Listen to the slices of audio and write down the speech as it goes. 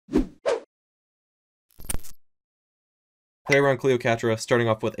Today we're on CLEOCATRA, starting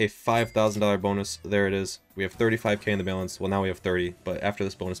off with a $5,000 bonus. There it is. We have 35k in the balance. Well, now we have 30, but after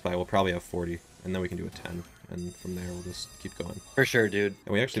this bonus buy, we'll probably have 40, and then we can do a 10, and from there we'll just keep going. For sure, dude.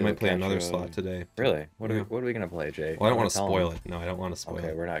 And we actually might play another slot today. Really? What are we gonna play, Jay? Well, I don't want to spoil it. No, I don't want to spoil it.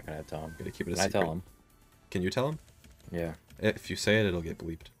 Okay, we're not gonna tell him. Gotta keep it a secret. secret. I tell him? Can you tell him? Yeah. If you say it, it'll get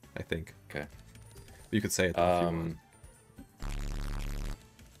bleeped, I think. Okay. You could say it though, if you want.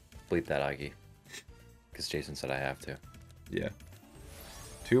 Bleep that, Aggie. Because Jason said I have to. Yeah.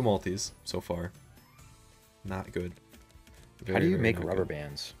 2 multis so far. Not good. How do you make rubber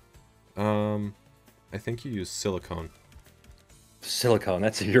bands? I think you use silicone. Silicone,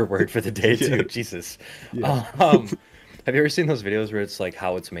 that's your word for the day too. Yeah. Jesus. Yeah. Have you ever seen those videos where it's like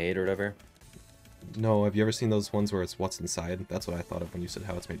how it's made or whatever? No, have you ever seen those ones where it's what's inside? That's what I thought of when you said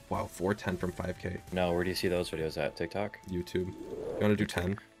how it's made. Wow, 410 from 5k. No, where do you see those videos at? TikTok? YouTube. You want to do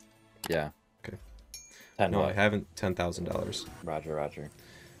 10? Yeah. Okay. 10 No, what? I haven't. $10,000. Roger.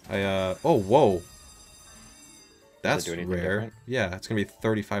 Oh, whoa. Does That's it do anything rare. different? Yeah, it's going to be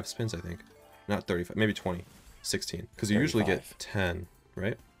 35 spins, I think. Not 35, maybe 20. 16. Because you usually get 10,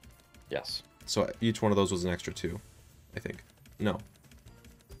 right? Yes. So each one of those was an extra 2, I think. No.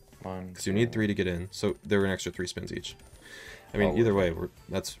 Because you need 3 to get in, so there were an extra 3 spins each. I mean, either way,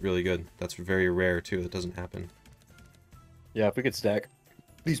 that's really good. That's very rare, too. That doesn't happen. Yeah, if we could stack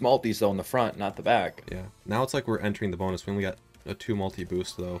these multis, though, in the front, not the back. Yeah. Now it's like we're entering the bonus. We only got a 2 multi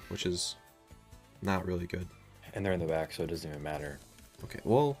boost, though, which is not really good. And they're in the back, so it doesn't even matter. Okay,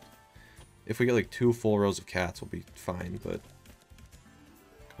 well, if we get like 2 full rows of cats, we'll be fine, but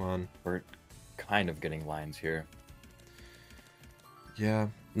come on. We're kind of getting lines here. Yeah,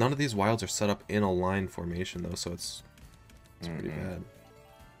 none of these wilds are set up in a line formation, though, so it's pretty bad.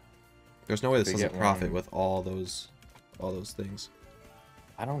 There's no way this doesn't profit with all those things.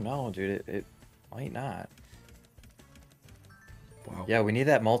 I don't know, dude. It might not. Wow. Yeah, we need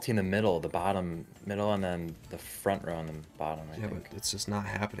that multi in the middle, the bottom middle, and then the front row and the bottom, I think. But it's just not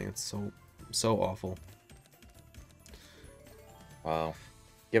happening. It's so awful. Wow.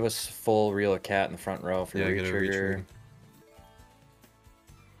 Give us full reel of cat in the front row for your trigger.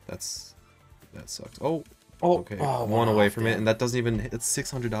 That sucks. Oh, oh okay. Oh, one away from it, and that doesn't even. It's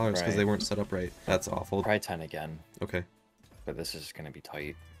 $600 because they Right. weren't set up right. That's awful. Try 10 again. Okay. But this is gonna be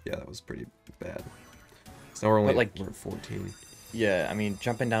tight. Yeah, that was pretty bad. So now we're only like, we're at 14. Yeah, I mean,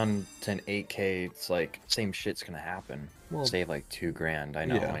 jumping down to an 8K, it's like same shit's gonna happen. Well, save like 2 grand. I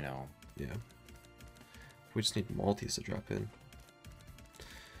know. Yeah. We just need multis to drop in.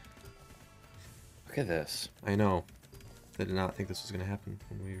 Look at this. I know. I did not think this was gonna happen.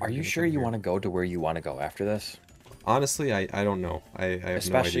 Are you sure you want to go to where you want to go after this? Honestly, I don't know. I have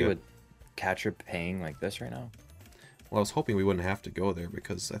Especially no idea. with Catcher paying like this right now. Well, I was hoping we wouldn't have to go there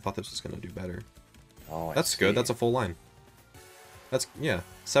because I thought this was gonna do better. Oh, that's good. That's a full line. That's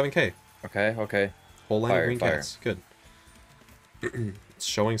 7k. Okay. Whole line of green cats. Good. It's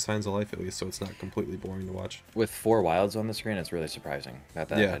showing signs of life at least, so it's not completely boring to watch. With 4 wilds on the screen, it's really surprising that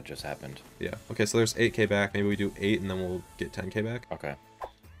had just happened. Yeah. Okay, so there's 8k back. Maybe we do 8 and then we'll get 10k back. Okay.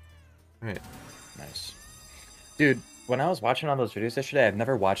 Alright. Nice. Dude, when I was watching all those videos yesterday, I've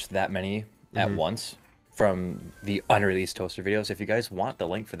never watched that many at once from the unreleased toaster videos. If you guys want the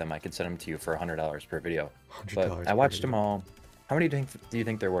link for them, I can send them to you for $100 per video. But I watched them all. How many do you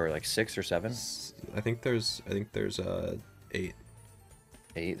think there were? Like 6 or 7? I think there's 8.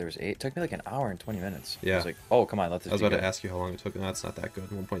 8? There was 8. It took me like an hour and 20 minutes. Yeah. I was like, oh, come on, let's I was about to ask you how long it took. No, it's not that good.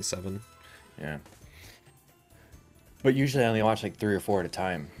 1.7. Yeah. But usually I only watch like 3 or 4 at a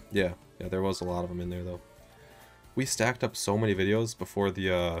time. Yeah, there was a lot of them in there though. We stacked up so many videos before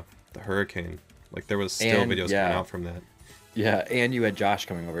the hurricane. Like there was still videos coming out from that. Yeah, and you had Josh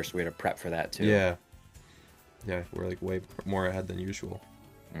coming over, so we had to prep for that too. Yeah. Yeah, we're like way more ahead than usual.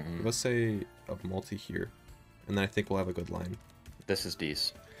 Let's say a multi here, and then I think we'll have a good line. This is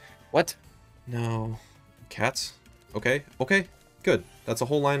D's. What? No. Cats? Okay, good. That's a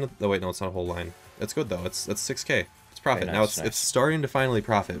whole line. Oh wait, no, it's not a whole line. It's good though. That's 6k. It's profit. Okay, now it's starting to finally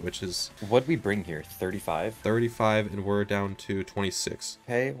profit, which is... What'd we bring here? 35? 35, and we're down to 26.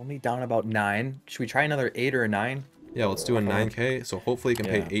 Okay, only down about 9. Should we try another 8 or a 9? Yeah, let's do a 9k, so hopefully it can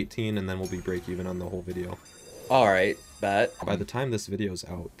pay 18, and then we'll be break even on the whole video. Alright, bet. By the time this video's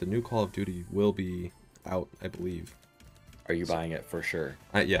out, the new Call of Duty will be out, I believe. Are you buying it for sure?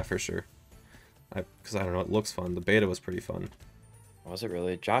 Yeah, for sure. Because I don't know, it looks fun. The beta was pretty fun. Was it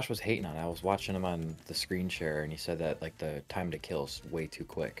really? Josh was hating on it. I was watching him on the screen share, and he said that like the time to kill is way too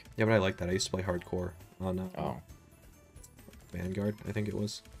quick. Yeah, but I like that. I used to play hardcore on Vanguard, I think it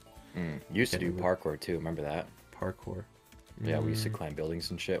was. Used to do parkour too. Remember that? Parkour. Yeah, we used to climb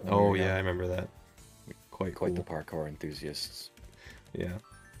buildings and shit. Oh yeah, I remember that. quite Quite cool. the parkour enthusiasts. Yeah.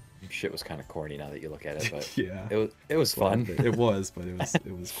 Shit was kind of corny now that you look at it, but yeah. it was fun. It was, but it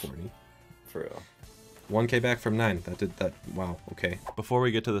was corny. For real. 1K back from 9. That did that. Wow. Okay. Before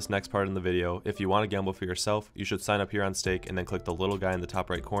we get to this next part in the video, if you want to gamble for yourself, you should sign up here on Stake and then click the little guy in the top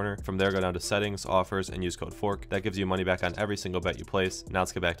right corner. From there, go down to settings, offers, and use code FORK. That gives you money back on every single bet you place. Now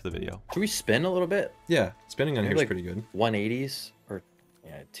let's get back to the video. Should we spin a little bit? Yeah, spinning on here is like pretty good. 180s or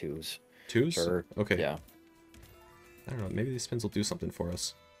yeah, 2s. 2s? Or, okay. Yeah. I don't know. Maybe these spins will do something for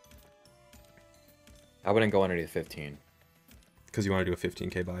us. I wouldn't go underneath 15. Because you want to do a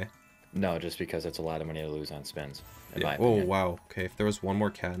 15K buy? No, just because it's a lot of money to lose on spins. In my Oh, opinion. wow. Okay, if there was one more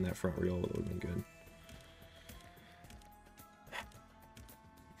cat in that front reel, it would have been good.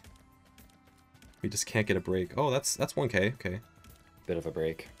 We just can't get a break. Oh, that's 1K. Okay. Bit of a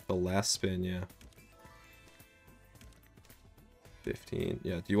break. The last spin, yeah. 15.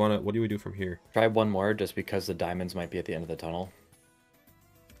 Yeah, do you want to... What do we do from here? Try one more just because the diamonds might be at the end of the tunnel.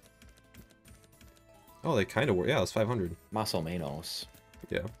 Oh, they kind of were. Yeah, it's 500. Más o menos.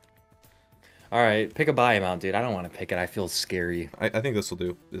 Yeah. All right, pick a buy amount, dude. I don't want to pick it. I feel scary. I think this will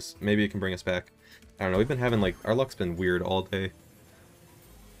do. This maybe it can bring us back. I don't know. We've been having like our luck's been weird all day.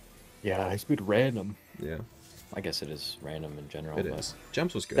 Yeah, it's been random. Yeah, I guess it is random in general. it but is.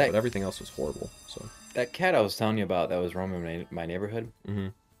 Gems was good, That- but everything else was horrible. So. That cat I was telling you about that was roaming my neighborhood. Mm-hmm.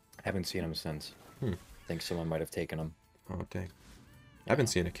 Haven't seen him since. Hmm. I think someone might have taken him. Oh dang. I've been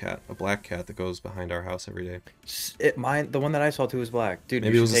seeing a black cat that goes behind our house every day. The one that I saw too was black. Dude,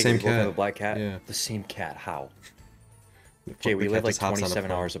 Maybe you it was should the take same We both have cat. a black cat. Yeah. The same cat. How? The Jay, we cat live like just hops on a 27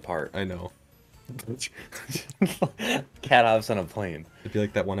 plane. hours apart. I know. Cat hops on a plane. It'd be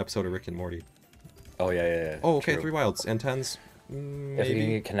like that one episode of Rick and Morty. Oh yeah, yeah, yeah. Oh, okay, True. 3 wilds and 10s. If you can Maybe.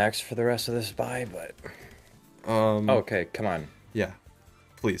 get connects for the rest of this buy, but Oh, okay, come on. yeah,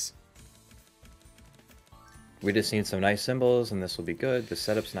 please. We just need some nice symbols, and this will be good. The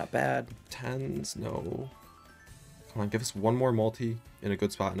setup's not bad. 10s, no. Come on, give us one more multi in a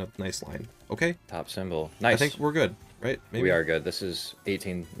good spot and a nice line. Okay? Top symbol. Nice. I think we're good, right? Maybe? We are good. This is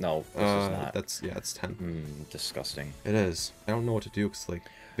 18. No, this is not. It's 10. Disgusting. It is. I don't know what to do because like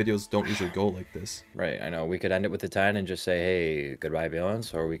videos don't usually go like this. Right, I know. We could end it with the 10 and just say, hey, goodbye,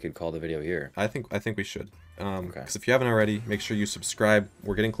 balance, or we could call the video here. I think we should. Okay. Because if you haven't already, make sure you subscribe.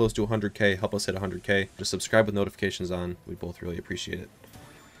 We're getting close to 100K. Help us hit 100K. Just subscribe with notifications on. We both really appreciate it.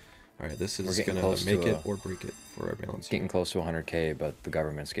 All right, this is gonna make it or break it for our balance. Getting close to 100K, but the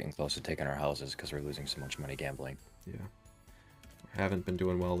government's getting close to taking our houses because we're losing so much money gambling. Yeah, haven't been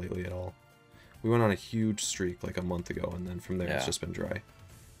doing well lately at all. We went on a huge streak like a month ago, and then from there it's Yeah. just been dry.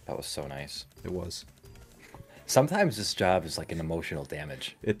 That was so nice. It was. Sometimes this job is like an emotional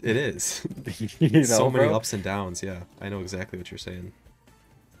damage. It is. You know, So many bro? ups and downs. Yeah, I know exactly what you're saying.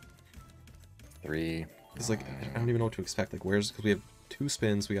 3. It's like I don't even know what to expect. Like because we have 2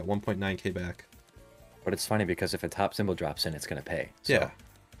 spins, we got 1.9K back. But it's funny because if a top symbol drops in, it's going to pay. So. Yeah,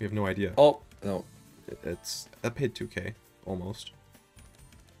 we have no idea. Oh, no. That paid 2K almost.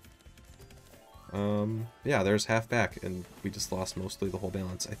 Yeah, there's half back, and we just lost mostly the whole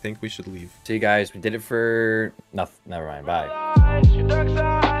balance. I think we should leave. See you guys. We did it for... Nothing. Never mind. Bye.